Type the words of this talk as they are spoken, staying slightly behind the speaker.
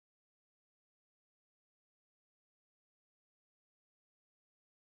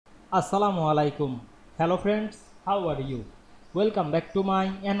Assalamu Walaikum. Hello friends, how are you? Welcome back to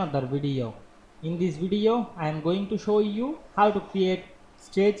my another video. In this video, I am going to show you how to create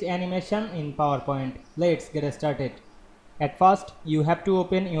stretch animation in PowerPoint. Let's get started. At first, you have to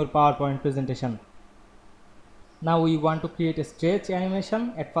open your PowerPoint presentation. Now we want to create a stretch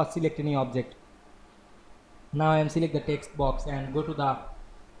animation. At first, select any object. Now I am select the text box and go to the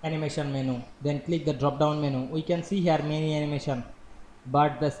animation menu. Then click the drop down menu. We can see here many animation,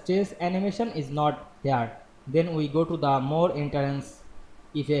 but the stretch animation is not here. Then we go to the more entrance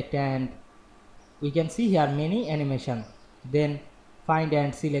effect and we can see here many animation. Then find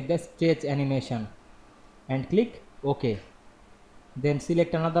and select the stretch animation and click OK. Then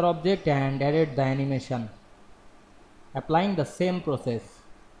select another object and edit the animation, applying the same process.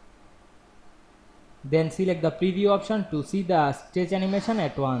 Then select the preview option to see the stretch animation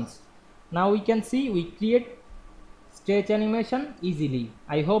at once. Now we can see we create stretch animation easily.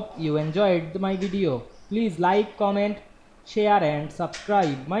 I hope you enjoyed my video. Please like, comment, share and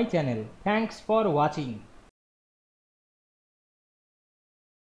subscribe my channel. Thanks for watching.